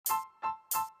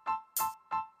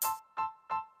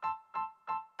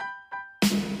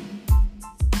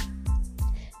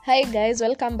Hi, guys,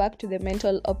 welcome back to the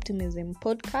Mental Optimism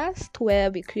podcast, where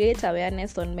we create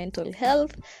awareness on mental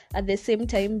health, at the same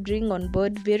time, bring on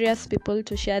board various people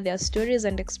to share their stories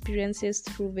and experiences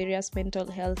through various mental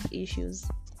health issues.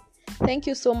 Thank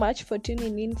you so much for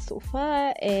tuning in so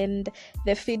far, and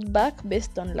the feedback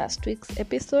based on last week's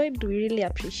episode, we really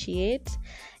appreciate.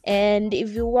 And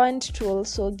if you want to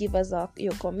also give us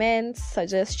your comments,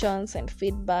 suggestions, and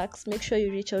feedbacks, make sure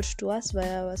you reach out to us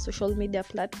via our social media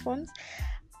platforms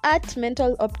at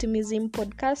Mental Optimism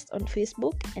Podcast on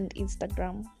Facebook and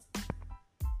Instagram.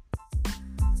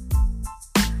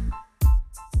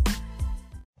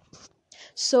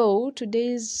 So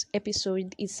today's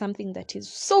episode is something that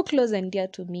is so close and dear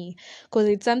to me because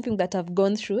it's something that I've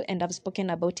gone through and I've spoken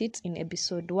about it in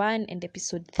episode 1 and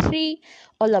episode 3,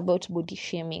 all about body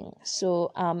shaming.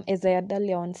 So as I had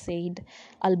earlier on said,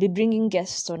 I'll be bringing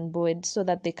guests on board so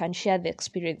that they can share their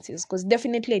experiences, because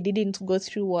definitely I didn't go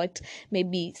through what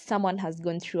maybe someone has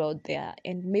gone through out there,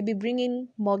 and maybe bringing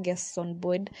more guests on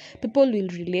board, people will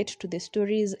relate to the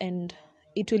stories and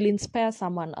it will inspire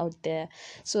someone out there.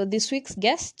 So this week's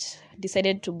guest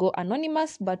decided to go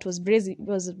anonymous, but was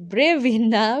brave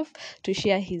enough to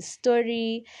share his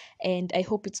story, and I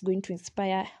hope it's going to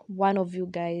inspire one of you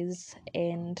guys.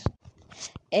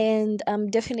 And I'm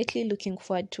definitely looking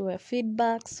forward to a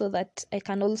feedback so that I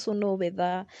can also know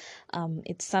whether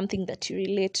it's something that you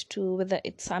relate to, whether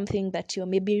it's something that you're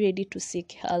maybe ready to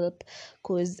seek help,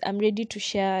 because I'm ready to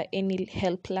share any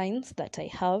helplines that I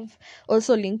have.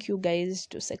 Also link you guys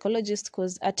to psychologists,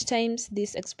 because at times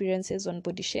these experiences on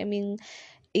body shaming,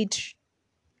 it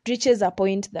reaches a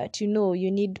point that you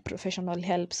need professional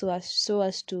help so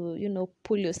as to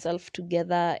pull yourself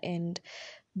together and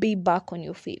be back on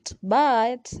your feet.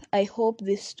 But I hope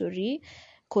this story,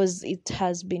 because it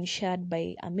has been shared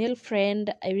by a male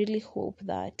friend, I really hope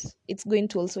that it's going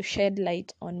to also shed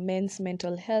light on men's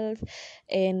mental health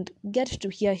and get to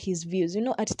hear his views.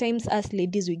 At times us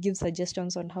ladies, we give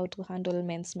suggestions on how to handle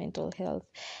men's mental health,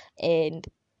 and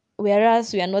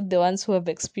whereas we are not the ones who have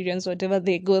experienced whatever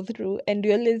they go through, and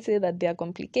we always say that they are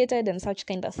complicated and such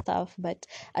kind of stuff, but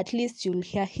at least you'll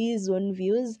hear his own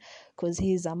views, because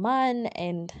he's a man,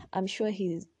 and I'm sure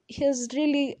he's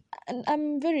really, and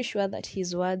I'm very sure that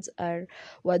his words are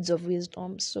words of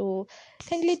wisdom. So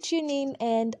kindly tune in,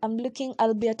 and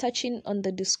I'll be attaching on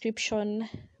the description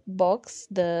box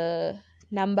the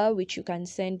number which you can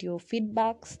send your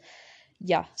feedbacks.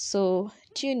 Yeah, so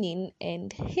tune in,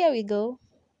 and here we go.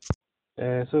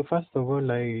 So first of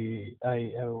all, I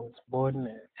was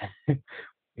born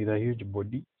with a huge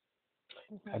body,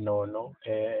 no,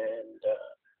 and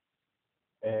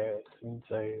since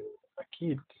I was a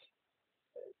kid,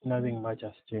 nothing much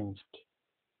has changed.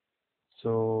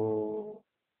 So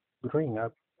growing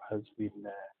up has been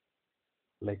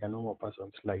like a normal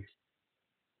person's life.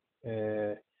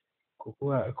 Uh,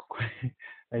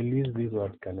 I use this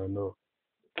word kanono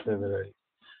several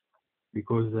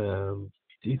because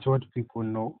it's what people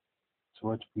know, it's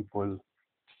what people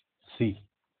see,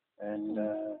 and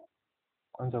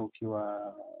kwanza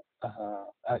ukiwa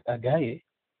a guy,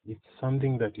 it's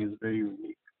something that is very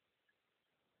unique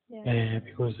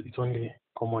because it's only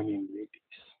common in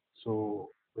ladies.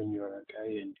 So when you're a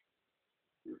guy and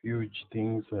huge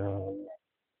things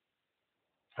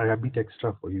are a bit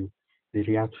extra for you, the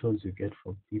reactions you get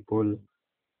from people,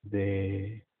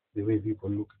 the the way people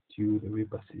look at you, the way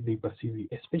they perceive you,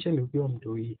 especially ukiwa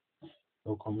mtoi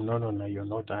ukamnono na you're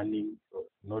not earning, you're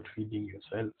not feeding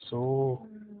yourself, so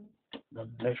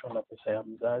namleshwa na pesa ya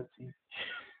mzazi.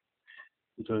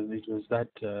 It was that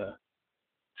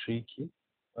tricky.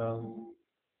 Um,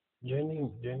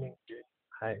 joining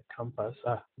high campus,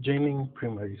 joining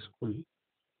primary school.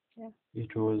 Yeah.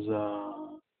 It was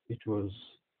it was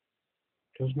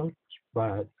it was not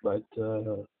bad, but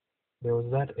there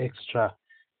was that extra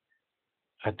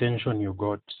attention you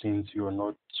got since you're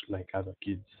not like other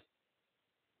kids.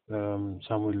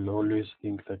 Some will always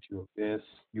think that you're best.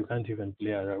 You can't even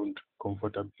play around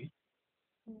comfortably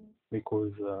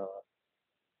because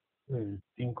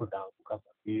think down,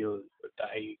 cover bills,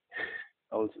 die,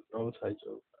 all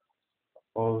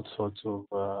sorts of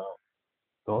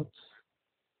thoughts.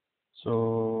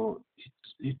 So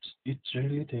it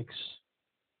really takes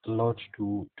a lot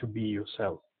to be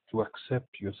yourself, to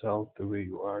accept yourself the way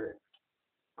you are and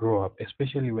grow up,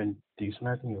 especially when there's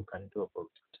nothing you can do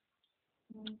about it.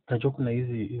 Najua kuna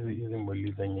hizi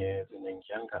mwili zenye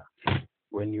zinaingianga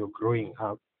when you're growing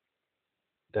up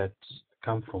that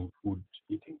come from food,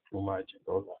 eating too much and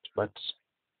all that. But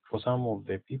for some of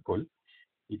the people,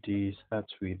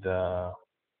 starts with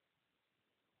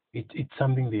it's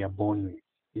something they are born with.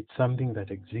 It's something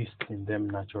that exists in them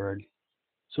naturally.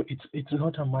 So it's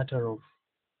not a matter of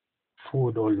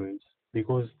food always,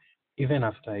 because even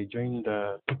after I joined,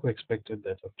 people expected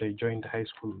that after I joined high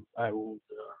school, I would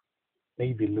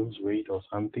maybe lose weight or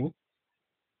something,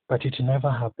 but it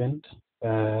never happened.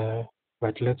 Uh,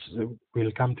 but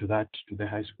we'll come to that, to the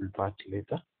high school part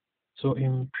later. So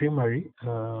in primary,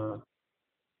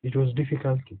 it was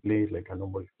difficult to play like a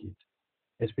normal kid,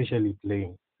 especially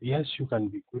playing. Yes, you can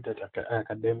be good at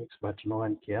academics, but no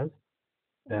one cares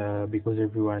because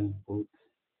everyone, both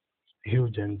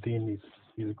huge and thin,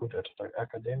 is good at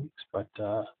academics. But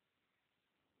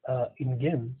in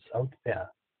games out there,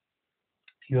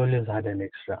 you always had an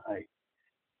extra eye.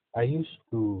 I used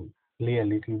to play a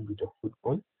little bit of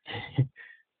football,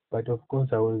 but of course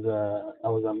I was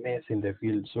a mess in the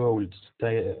field, so I would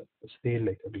stay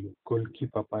like a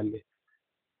goalkeeper pale,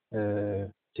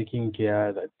 taking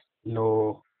care that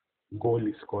no goal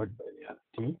is scored by the other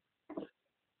team.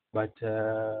 But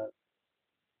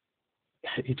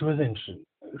it wasn't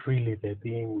really the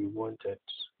thing we wanted.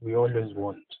 We always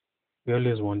want, we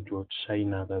always want to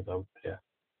outshine others out there.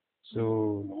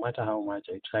 So no matter how much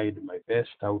I tried my best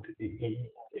out in the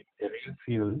real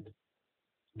field,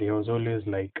 there was always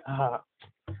like,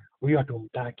 we are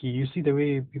tumtaki. You see the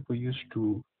way people used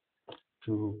to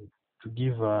to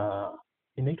give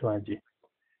inaitwaje,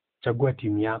 chagua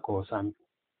timu yako or something.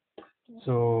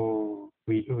 So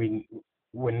we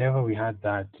whenever we had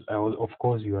that, of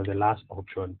course you are the last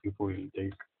option. People will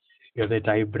take. You're the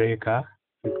tiebreaker.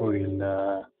 People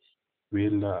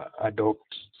will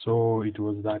adopt. So it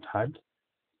was that hard,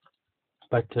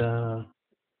 but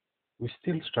we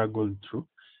still struggled through.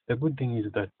 The good thing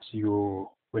is that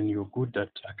when you're good at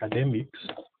academics,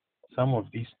 some of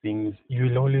these things you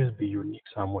will always be unique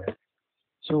somewhere.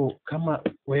 So kama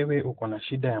wewe uko na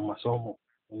shida ya masomo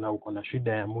na uko na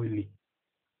shida ya mwili,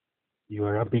 you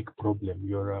are a big problem.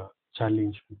 You're a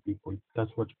challenge to people.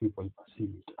 That's what people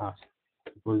perceive it as.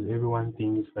 Because everyone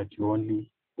thinks that the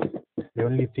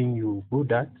only thing you're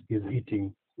good at is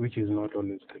eating, which is not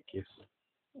always the case.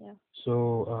 Yeah.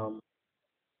 So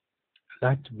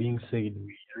that being said,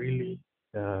 we really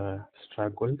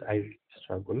struggled. I really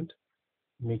struggled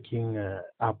making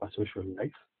up a social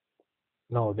life.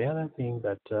 Now, the other thing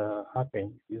that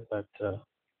happens is that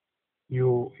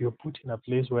you're put in a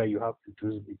place where you have to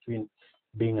choose between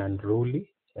being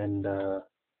unruly and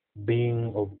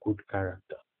being of good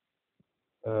character.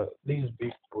 These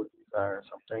big bodies are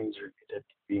sometimes repeated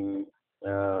being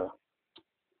uh,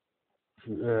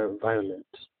 violent.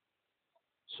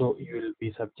 So you will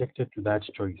be subjected to that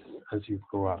choice as you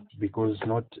grow up because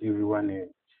not everyone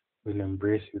will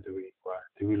embrace you the way you are.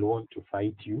 They will want to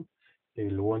fight you. They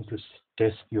will want to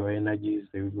test your energies.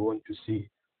 They will want to see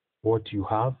what you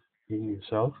have in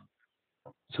yourself.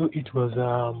 So it was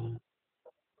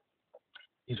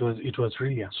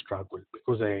really a struggle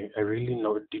because I really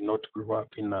did not grow up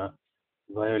in a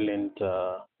violent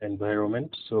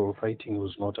environment. So fighting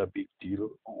was not a big deal.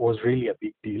 Was really a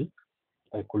big deal.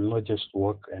 I could not just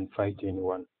walk and fight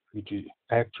anyone.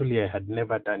 Actually, I had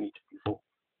never done it before.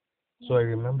 So I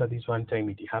remember this one time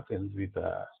it happened with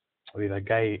a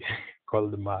guy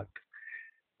called Mark.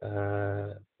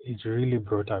 It really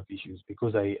brought up issues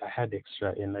because I had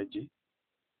extra energy.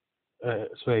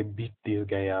 So I beat this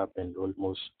guy up and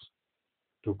almost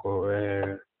took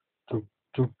took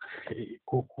took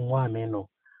kung'oa meno,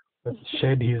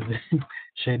 shed his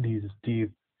shed his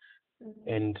teeth,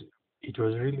 and it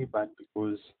was really bad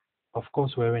because of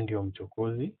course wewe ndio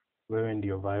mchokozi, wewe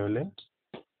ndio violent,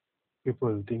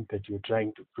 people think that you're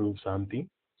trying to prove something.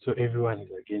 So everyone is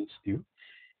against you,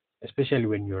 especially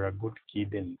when you're a good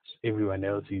kid and everyone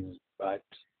else is bad.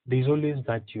 There's always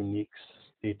that unique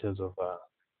status of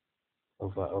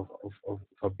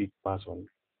a big person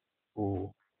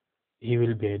who he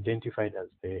will be identified as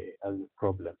the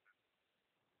problem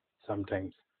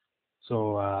sometimes.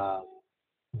 So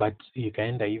but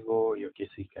ikaenda hivyo, hiyo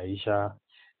kesi ikaisha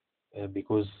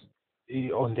because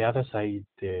on the other side,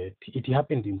 it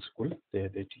happened in school.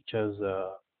 The teachers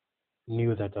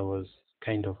knew that I was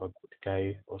kind of a good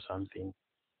guy or something,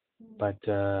 but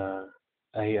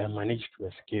I managed to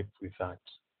escape with that.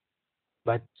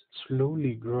 But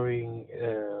slowly growing,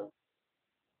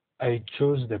 I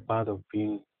chose the path of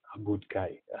being a good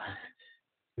guy,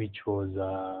 which was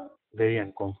very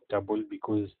uncomfortable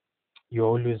because you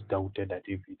always doubted at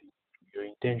everything. Your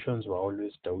intentions were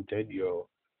always doubted. You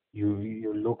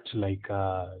looked like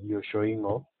you're showing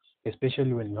off,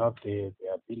 especially when you have the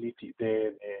ability,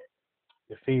 the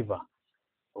favor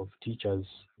of teachers.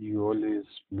 You always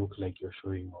look like you're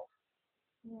showing off.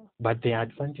 Yeah. But the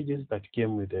advantages that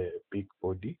came with a big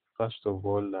body, first of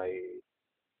all,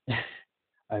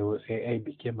 I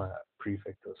became a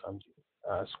prefect or something.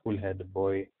 school head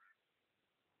boy.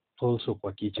 Also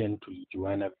kwa kitchen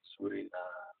tulijuana vizuri na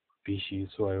pishi,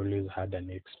 so I always had an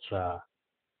extra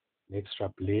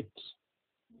plate.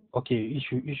 Okay,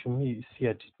 issue mi si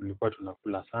ati tulikuwa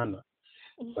tunakula sana,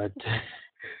 but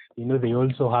they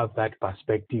also have that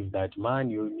perspective that man,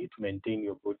 you need to maintain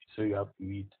your body, so you have to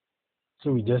eat.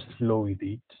 So we just flow with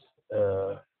it.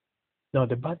 Uh, Now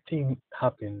the bad thing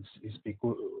happens is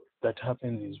because that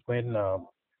happens is when a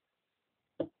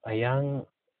young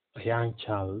a young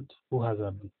child who has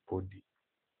a big body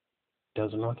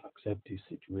does not accept his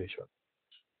situation.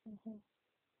 Mhm.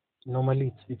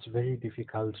 Normally, it's very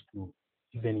difficult to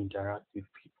even interact with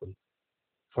people.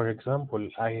 For example,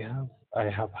 I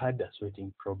have had a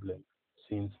sweating problem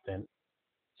since then,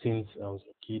 since I was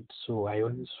a kid. So I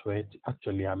always sweat.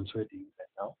 Actually, I'm sweating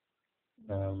right now.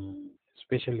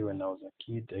 Especially when I was a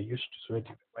kid, I used to sweat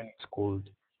even when it's cold.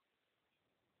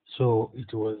 So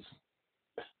it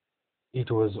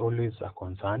was always a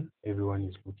concern. Everyone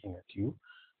is looking at you.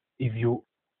 If you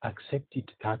accept it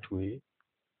that way,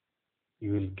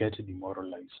 you will get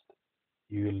demoralized.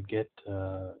 You'll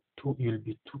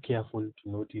be too careful to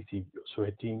notice if you're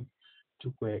sweating,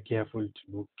 too careful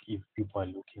to look if people are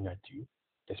looking at you,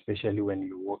 especially when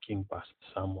you're walking past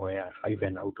somewhere,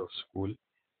 even out of school.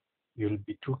 You'll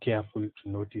be too careful to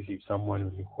notice if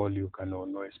someone will call you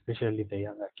Kanono, especially the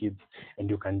younger kids, and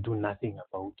you can do nothing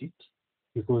about it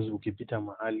because ukipita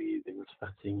mahali they will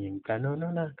start singing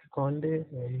Kanono na Kakonde,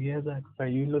 yes,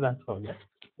 you know that song. Yeah?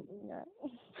 Yeah.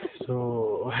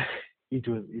 So it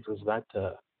was that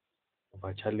of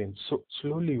a challenge. So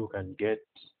slowly you can get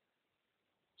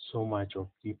so much of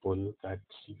people that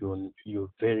you're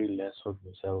very less of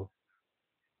yourself.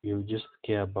 You just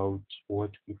care about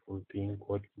what people think,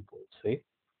 what people say,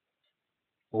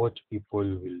 what people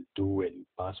will do when you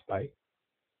pass by.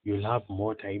 You'll have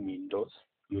more time indoors.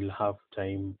 You'll have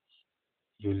time.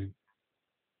 You'll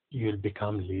you'll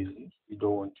become lazy. You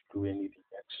don't want to do anything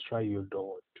extra. You don't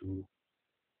want to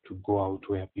go out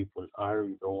where people are.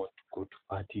 You don't want to go to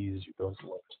parties. You don't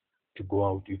want to go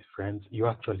out with friends. You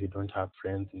actually don't have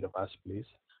friends in the first place.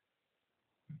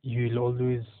 You'll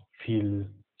always feel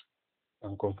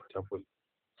uncomfortable.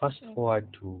 Fast Yeah.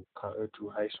 forward to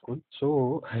high school.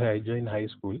 So I joined high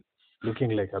school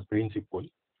looking like a principal.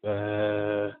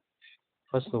 Uh,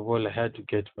 First of all, I had to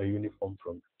get my uniform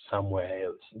from somewhere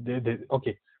else.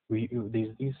 Okay,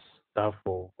 there's this stuff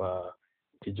of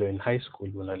join high school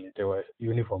unaletewa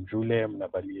uniform shule,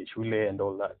 mnavalia shule and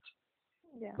all that.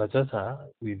 Yeah. But sasa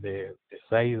with the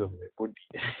size of my body,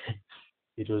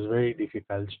 it was very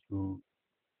difficult to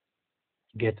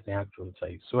get the actual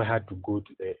size. So I had to go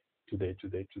to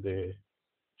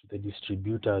the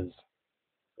distributor's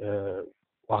uh,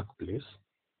 workplace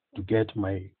to get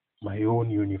my own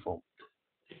uniform,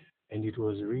 and it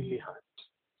was really hard.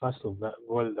 First of that,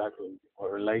 all that was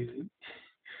demoralizing.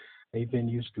 I even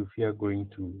used to fear going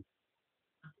to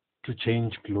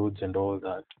change clothes and all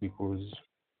that because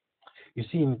you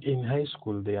see in high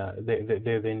school there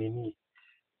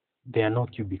are no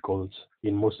cubicles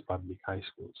in most public high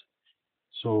schools.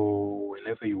 So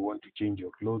whenever you want to change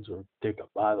your clothes or take a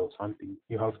bath or something,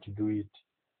 you have to do it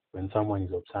when someone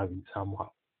is observing somehow.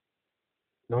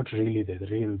 Not really the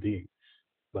real thing,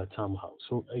 but somehow.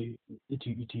 So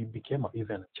it became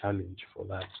even a challenge for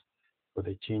that, for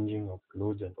the changing of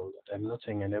clothes and all that. I'm not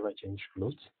saying I never changed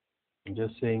clothes. I'm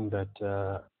just saying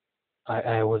that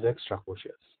I was extra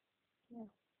cautious Yeah.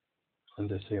 on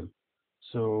the same.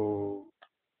 So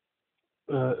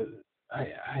uh,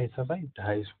 I survived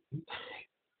high school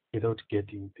without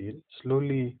getting thin.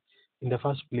 Slowly, in the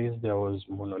first place, there was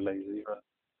monolization,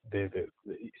 the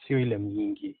sio ile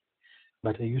mingi,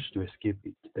 but I used to escape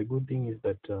it. The good thing is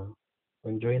that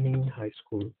when joining high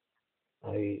school,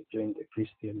 I joined the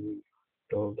Christian Union,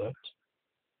 all that,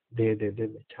 the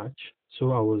church.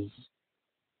 So I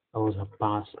was a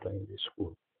pastor in the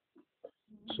school.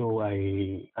 So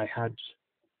I had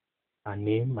a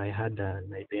name, I had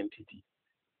an identity.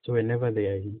 So whenever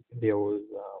there was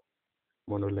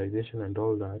monetization and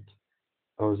all that,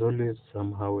 I was always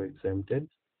somehow exempted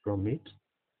from it,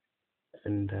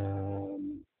 and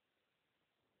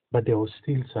but there was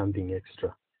still something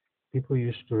extra. People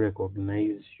used to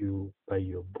recognize you by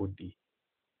your body,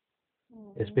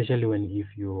 Mhm. especially when if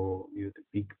you're the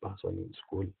big person in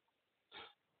school.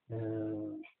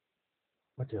 Uh,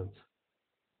 what else?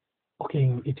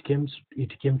 Okay, it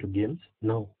came to games.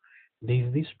 Now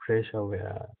there's this pressure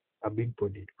where a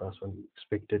big-bodied person is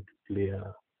expected to play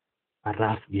a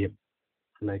rough game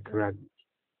like Yeah. rugby.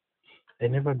 I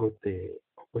never got the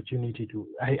opportunity to.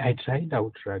 I tried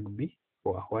out rugby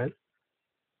for a while,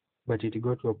 but it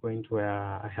got to a point where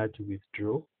I had to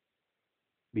withdraw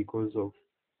because of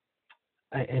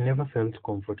I never felt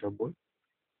comfortable.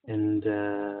 And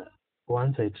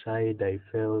once I tried, I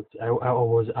felt I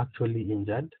was actually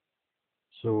injured.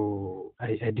 So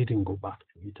I didn't go back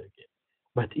to it again.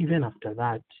 But even after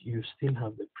that, you still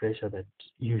have the pressure that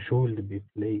you should be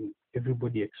playing.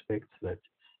 Everybody expects that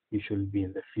you should be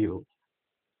in the field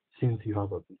since you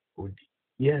have a big body.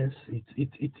 Yes,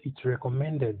 it's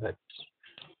recommended that.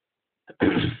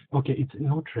 Okay, it's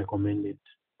not recommended.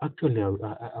 Actually,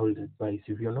 I would advise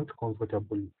if you're not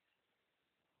comfortable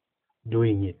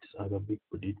doing it as a big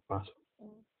bodied person,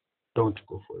 Mm. don't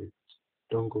go for it.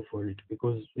 Don't go for it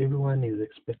because everyone is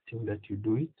expecting that you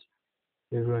do it.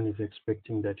 Everyone is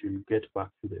expecting that you'll get back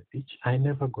to the pitch. I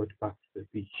never got back to the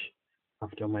pitch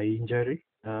after my injury.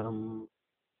 And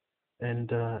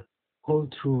all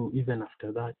through, even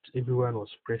after that, everyone was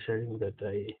pressuring that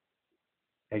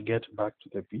I get back to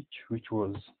the pitch, which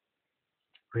was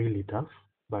really tough,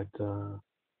 but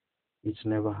it's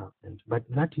never happened. But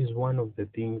that is one of the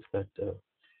things that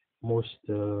most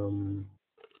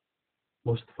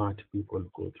most fat people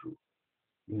go through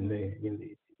in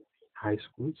the high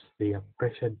schools. They are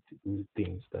pressured to do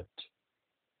things that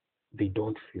they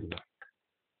don't feel like.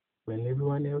 When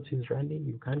everyone else is running,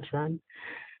 you can't run.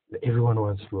 Everyone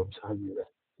wants to observe you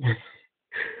run.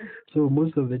 So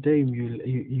most of the time,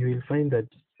 you will find that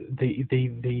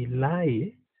they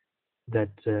lie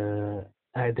that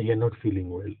they are not feeling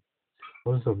well.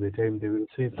 Most of the time, they will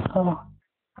say, "Oh,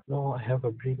 no, I have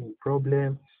a breathing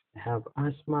problem. I have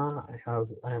asthma.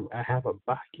 I have a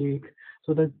backache."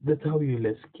 So that's how you'll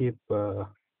escape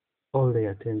all the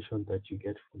attention that you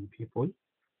get from people.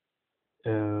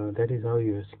 That is how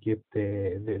you escape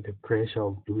the pressure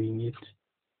of doing it.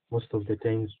 Most of the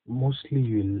times, mostly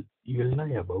you'll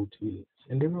lie about it,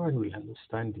 and everyone will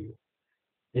understand you.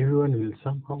 Everyone will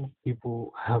somehow,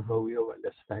 people have a way of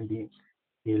understanding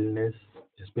illness,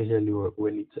 especially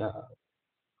when it's a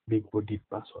big-bodied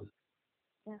person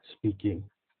Yeah. speaking,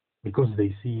 because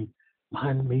they see,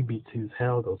 man, maybe it's his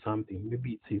health or something,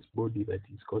 maybe it's his body that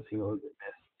is causing all the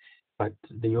mess. But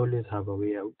they always have a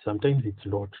way out. Sometimes it's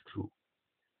not true.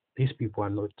 These people are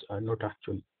not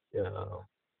actually uh,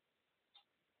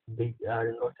 they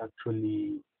are not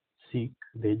actually sick.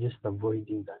 They're just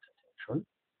avoiding that attention.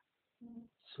 Mm.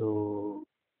 So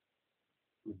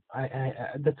I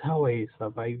that's how I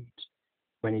survived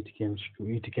when it came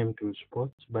to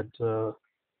sports. But the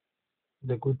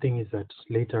good thing is that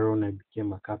later on I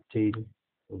became a captain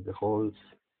of the halls,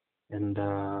 and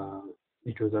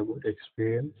it was a good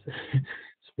experience,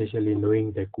 especially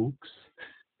knowing the cooks.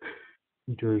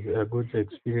 It was a good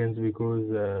experience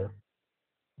because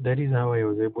that is how I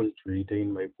was able to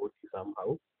retain my body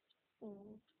somehow.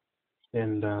 Mm.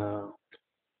 And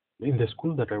in the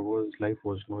school that I was, life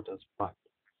was not as bad.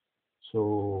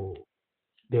 So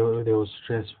there was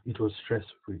stress. It was stress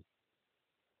free.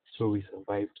 So we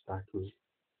survived that way.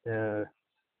 Uh,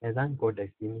 and thank God I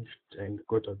finished and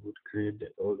got a good grade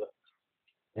and all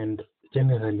that. And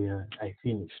generally, I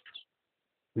finished,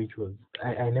 which was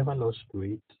I never lost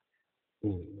weight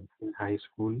in high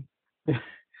school.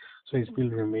 So I still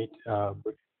remained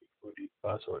body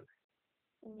person.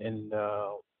 Mm. And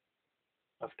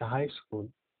after high school,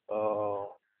 uh,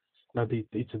 now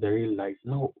it's the real life.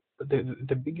 No,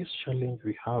 the biggest challenge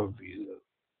we have is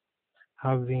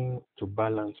having to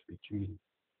balance between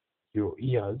your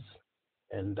ears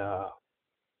and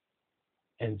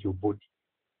and your body.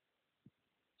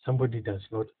 Somebody does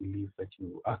not believe that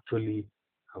you actually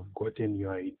have gotten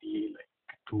your ID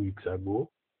like 2 weeks ago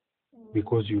Mm.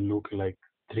 because you look like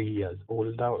 3 years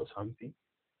older or something.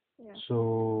 Yeah.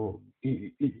 So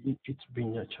it's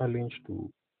been a challenge to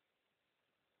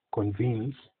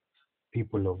convince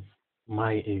people of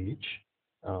my age,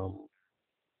 um,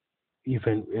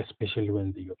 even especially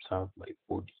when they observe my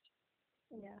body.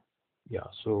 Yeah. Yeah,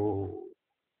 so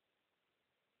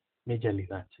majorly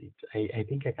that's it. I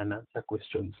think I can answer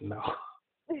questions now.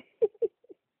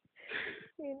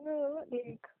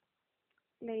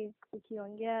 Like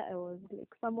ukiongea, I was like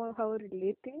somehow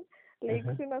relating. Like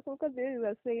Uh-huh. sinakumbuka the way you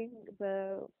were saying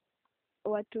the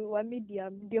watu wa media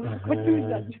ndio wako tu Uh-huh.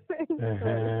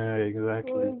 judgmental.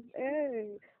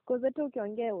 Exactly. Cause hata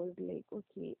ukiongea I was like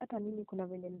okay, hata mimi kuna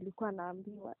venye nilikuwa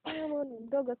naambiwa ni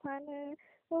mdogo sana,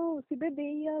 usibebe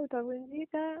hiyo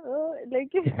utavunjika,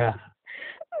 like Yeah.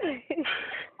 like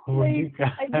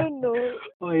Kuvunjika. I don't know.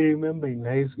 Oh, I remember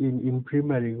in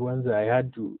primary once I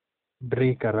had to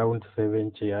break around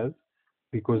 7 chairs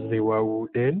because they were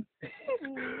wooden.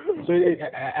 So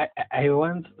I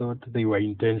once thought they were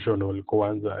intentional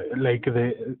kwanza. Like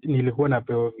nilikuwa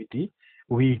napewa viti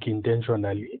weak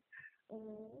intentionally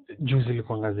juu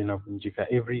zilikuwanga zinavunjika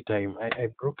every time. I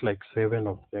broke like 7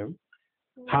 of them.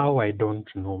 Mm. How I don't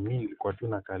know. Mi nilikuwa tu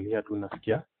nakalia tu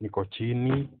nasikia niko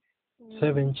chini.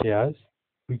 7 chairs,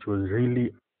 which was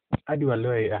really, hadi wa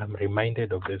leo I am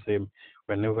reminded of the same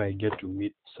whenever I get to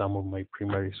meet some of my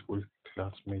primary school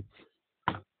classmates.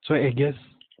 So I guess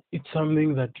it's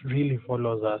something that really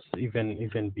follows us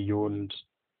even beyond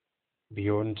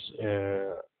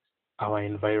our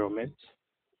environment.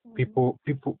 People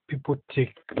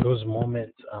take those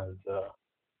moments as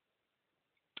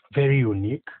very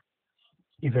unique.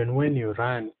 Even when you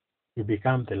run, you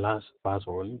become the last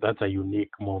person. That's a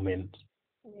unique moment.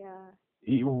 Yeah.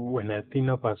 When a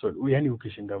thinner person, yani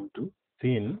ukishinda mtu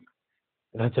thin,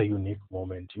 that's a unique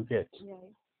moment you get. Yeah.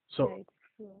 So Yeah, it's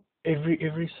true.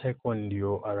 every second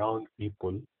you're around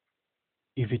people,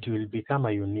 if it will become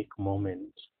a unique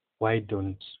moment, why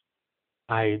don't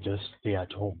I just stay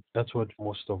at home? That's what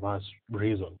most of us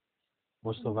reason.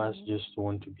 Most of us just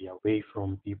want to be away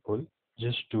from people,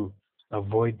 just to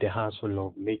avoid the hassle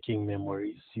of making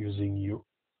memories using you,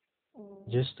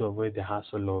 just to avoid the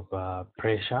hassle of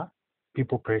pressure,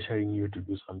 people pressuring you to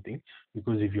do something.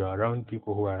 Because if you're around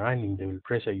people who are running, they will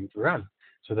pressure you to run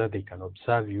so that they can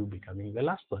observe you becoming the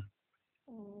last one.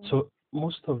 So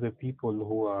most of the people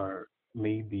who are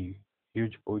maybe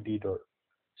huge bodied or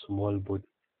small bodied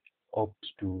opt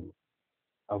to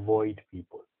avoid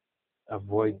people,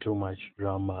 avoid too much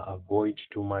drama, avoid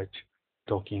too much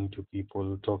talking to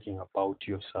people, talking about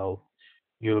yourself.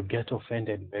 You'll get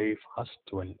offended very fast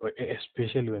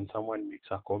especially when someone makes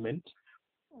a comment.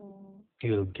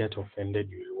 You'll get offended.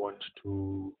 You'll want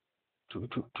to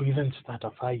even start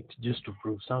a fight just to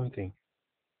prove something.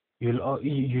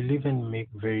 You'll even make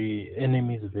very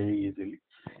enemies very easily.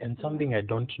 And something I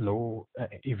don't know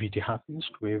if it happens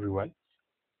to everyone,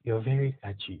 you're very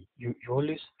catchy. You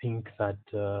always think that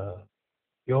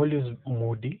you're always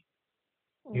moody.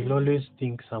 You'll always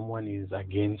think someone is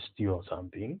against you or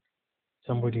something.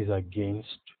 Somebody is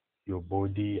against your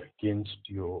body, against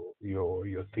your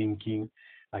thinking,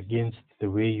 against the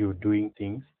way you're doing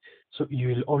things. So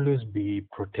you'll always be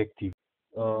protective.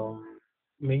 Um,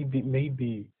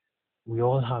 maybe we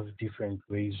all have different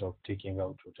ways of taking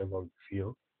out whatever we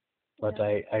feel, but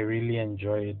I really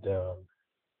enjoyed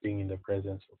being in the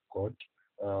presence of God,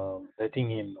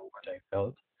 letting Him know what I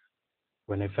felt.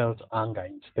 When I felt anger,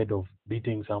 instead of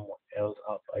beating someone else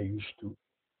up, I used to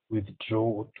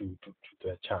withdraw to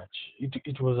the church.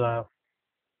 It was a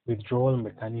withdrawal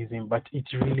mechanism, but it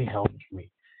really helped me.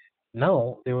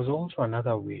 Now, there was also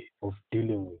another way of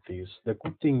dealing with this. The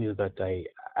good thing is that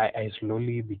I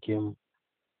slowly became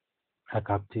a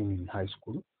captain in high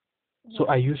school. So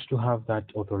I used to have that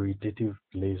authoritative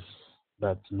place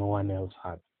that no one else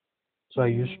had. So I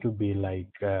used to be like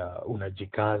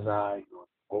unajikaza, you're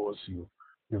boss,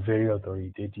 you're very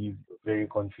authoritative, you're very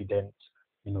confident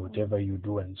in whatever you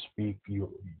do and speak. You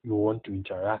want to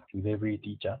interact with every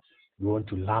teacher. You want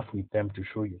to laugh with them to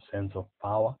show your sense of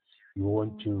power. You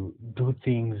want to do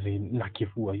things in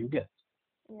nakifua, you get.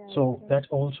 So that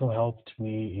also helped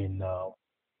me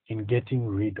in getting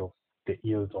rid of the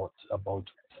ill thoughts about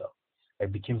myself. I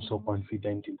became so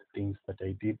confident in the things that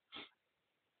I did.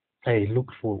 I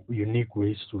looked for unique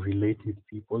ways to relate with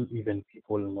people, even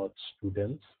people not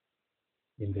students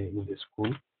in the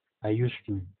school. I used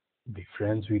to be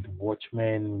friends with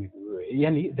watchmen.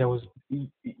 Yani, there was,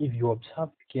 if you observe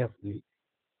carefully,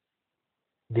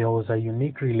 there was a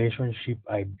unique relationship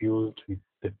I built with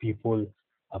the people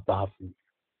above me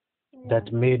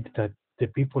that made that the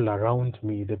people around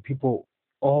me, the people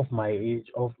of my age,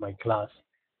 of my class,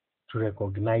 to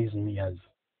recognize me as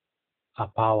a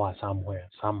power somewhere,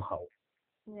 somehow.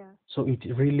 So it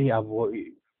really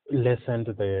lessened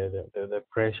the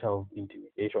pressure of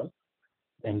intimidation,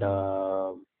 and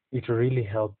it really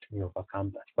helped me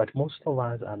overcome that. But most of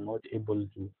us are not able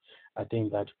to attain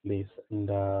that place,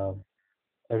 and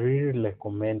I really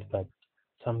recommend that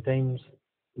sometimes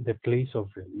the place of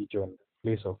religion, the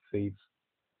place of faith,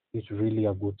 is really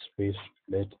a good space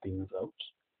to let things out.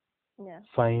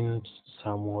 Find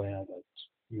somewhere that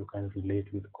you can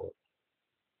relate with God.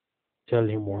 Tell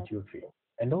Him what you feel,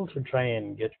 and also try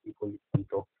and get people you can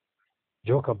talk.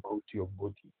 Joke about your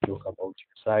body, joke about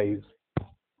your size,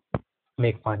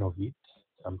 make fun of it.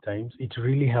 Sometimes it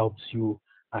really helps you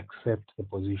accept the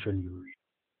position you're in.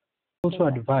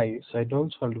 I'd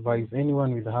also advise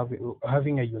anyone with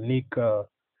having a unique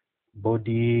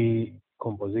body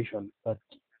composition that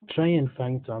try and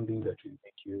find something that will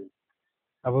make you.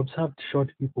 I've observed short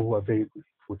people who are very good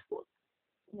in football,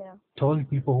 tall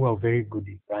people who are very good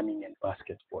in running and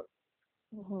basketball.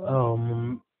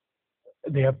 Um,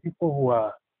 there are people who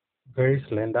are very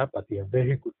slender, but they are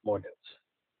very good models.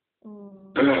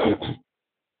 Mm.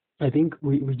 I think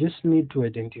we just need to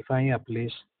identify a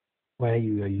place where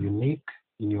you are unique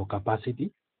in your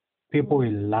capacity. People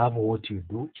will Mm. love what you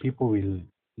do. People will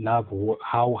love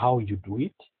how you do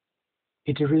it.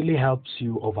 It really helps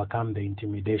you overcome the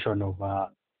intimidation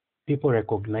of people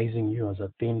recognizing you as a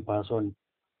thin person,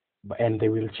 and they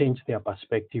will change their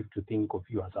perspective to think of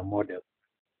you as a model.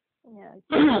 Yeah,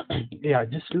 exactly. Yeah,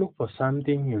 just look for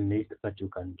something unique that you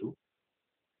can do,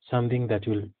 something that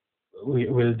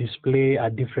will display a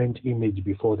different image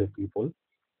before the people.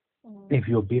 Mm. If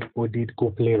you're big bodied,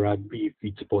 go play rugby if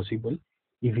it's possible.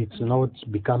 If it's Mm.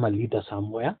 not, become a leader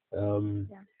somewhere.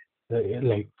 Yeah.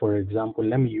 Like for example,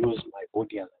 let me use my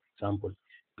body as an example.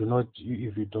 Do not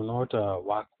if you do not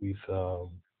work with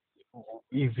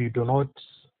if you do not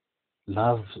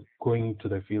love going to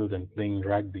the field and playing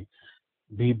rugby,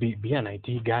 be an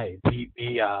IT guy, be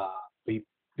be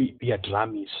a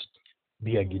drummist,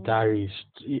 be a Mm.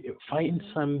 guitarist. Find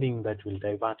Mm. something that will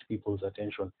divert people's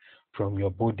attention from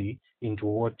your body into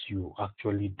what you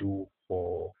actually do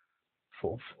for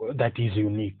that is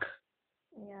unique.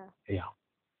 Yeah. Yeah.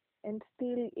 And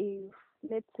still, if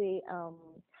let's say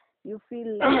you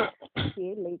feel like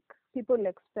okay, like people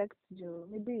expect you,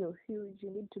 maybe you're huge,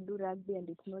 you need to do rugby and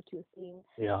it's not your thing,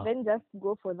 Yeah. then just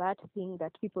go for that thing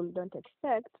that people don't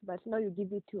expect, but now you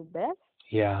give it your best.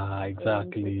 Yeah, And let's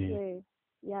exactly. say,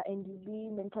 yeah, and you be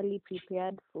mentally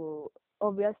prepared for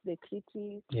obvious the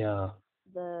critics, Yeah.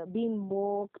 the being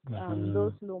mocked,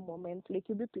 those Hmm. low moments. Like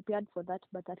you be prepared for that,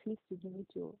 but at least you give it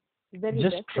your very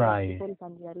Just best so that try. people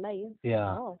can realize,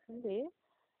 Yeah. oh, okay,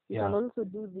 you can Yeah. also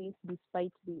do this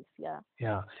despite this. Yeah.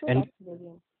 Yeah. So And that's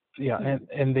very yeah, key.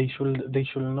 and they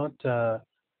should not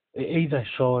either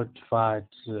short, fat,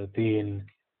 thin,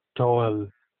 tall.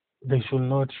 They should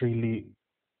not really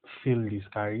feel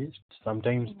discouraged.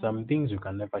 Sometimes Mm-hmm. some things you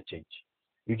can never change.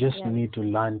 You just Yes. need to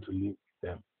learn to live with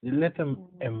them. Let them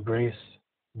Mm-hmm. embrace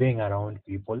being around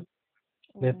people.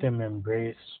 Let Mm-hmm. them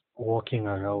embrace walking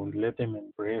around. Let them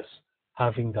embrace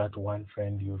having that one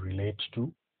friend you relate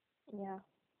to. Yeah.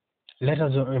 Let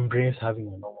us embrace having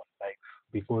a normal life,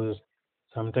 because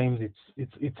sometimes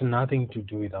it's nothing to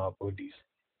do with our bodies.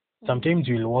 Mm-hmm. Sometimes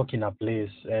you'll walk in a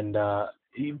place and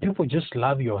people just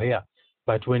love your hair,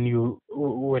 but when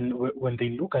they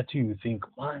look at you, you think,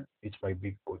 man, it's my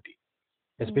big body.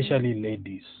 Mm-hmm. Especially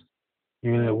ladies,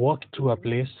 you will Yes. walk to a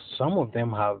place. Some of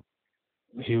them have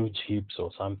huge hips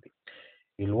or something.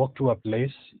 You'll walk to a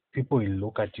place, people will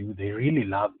look at you, they really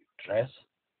love your dress,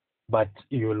 but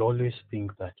you'll always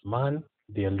think that, man,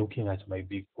 they are looking at my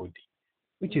big body,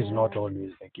 which is not Yeah.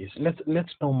 always the case.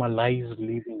 Let's normalize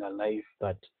living a life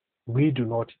that we do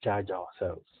not judge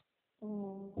ourselves.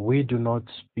 Mm. We do not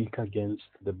speak against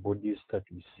the bodies that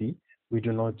we see. We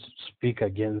do not speak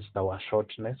against our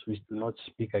shortness. We do not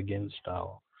speak against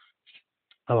our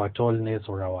tallness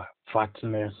or our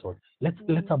fatness, or let's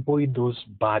Mm. avoid those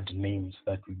bad names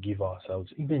that we give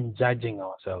ourselves, even judging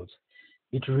ourselves.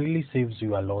 It really saves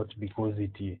you a lot, because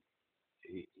it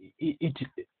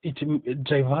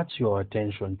diverts your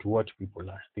attention to what people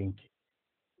are thinking.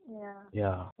 Yeah.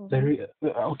 Yeah. Mm-hmm.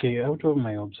 Okay, out of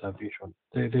my observation,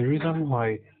 the Mm. reason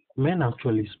why men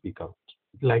actually speak out,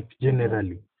 like Mm-hmm.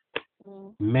 generally,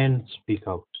 Mm. men speak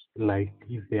out. Like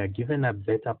if they are given a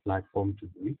better platform to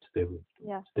do it, they will do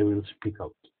Yeah. it. They will speak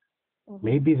out. Mm-hmm.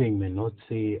 Maybe they may not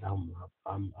say I'm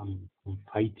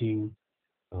fighting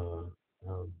uh,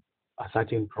 um, a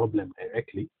certain problem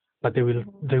directly, but they will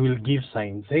Mm-hmm. they will give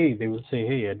signs. Hey, they will say,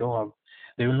 hey, I don't have.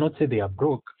 They will not say they are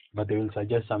broke, but they will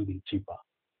suggest something cheaper.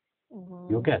 You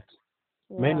Mm-hmm. get.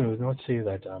 Men Yeah. will not say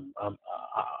that I'm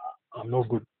not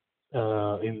good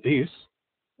in this,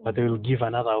 but they will Mm-hmm. give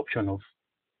another option of,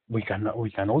 we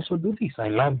can also do this. I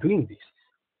love doing this.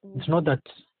 It's Mm-hmm. not that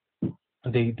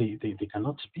they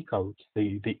cannot speak out.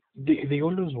 They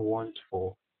always want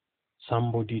for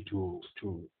somebody to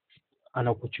an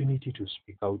opportunity to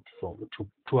speak out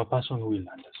to a person who will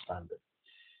understand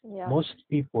them. Yeah. Most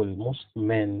people, most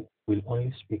men will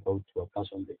only speak out to a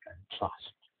person they can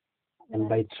trust. And Yes.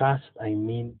 by trust, I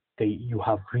mean you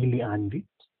have really earned it,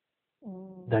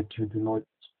 Mm. that you do not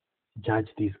judge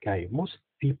this guy. Most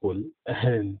people,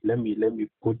 and let me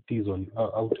put this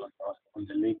out on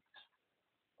the lake.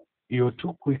 You're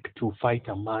too quick to fight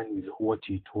a man with what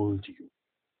he told you,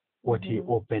 what he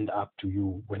Mm-hmm. opened up to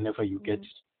you whenever you get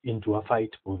Mm-hmm. into a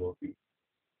fight, both of you.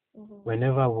 Mm-hmm.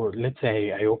 Whenever, let's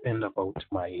say I opened about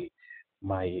my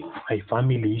my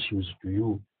family issues to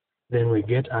you, then we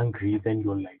get angry, then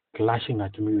you're like clashing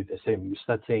at me with the same. You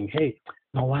start saying, hey,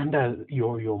 no wonder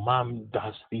your mom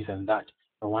does this and that.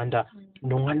 No wonder,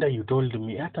 no wonder you told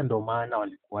me, hata ndo maana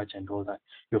walikuacha and all that.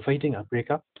 You're fighting a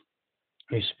breakup,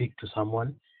 you speak to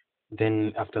someone,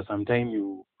 Then after some time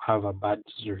you have a bad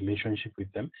relationship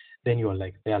with them, then you're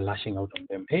like they are lashing out on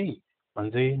them. Hey,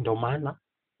 manze, ndo maana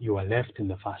you are left in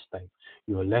the first time.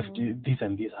 You are left, this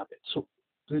and this happened. So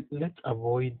let's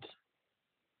avoid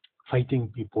fighting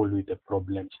people with the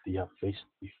problems they have faced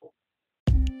before.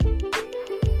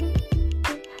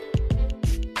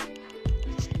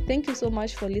 Thank you so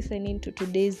much for listening to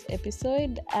today's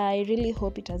episode. I really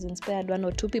hope it has inspired one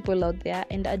or two people out there,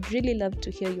 and I'd really love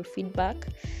to hear your feedback.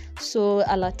 So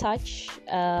I'll attach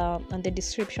on the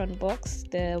description box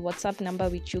the WhatsApp number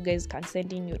which you guys can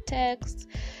send in your text,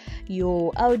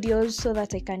 your audios, so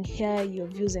that I can hear your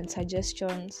views and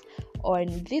suggestions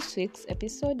on this week's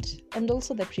episode and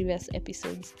also the previous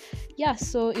episodes. Yeah,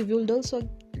 so if you would also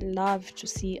love to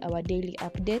see our daily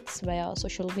updates via our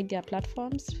social media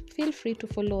platforms, feel free to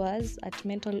follow us at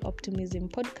Mental Optimism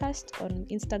Podcast on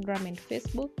Instagram and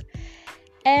Facebook,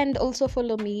 and also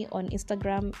follow me on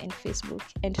Instagram and Facebook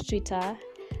and Twitter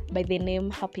by the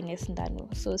name Happiness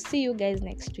Ndano. So see you guys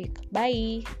next week.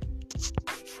 Bye.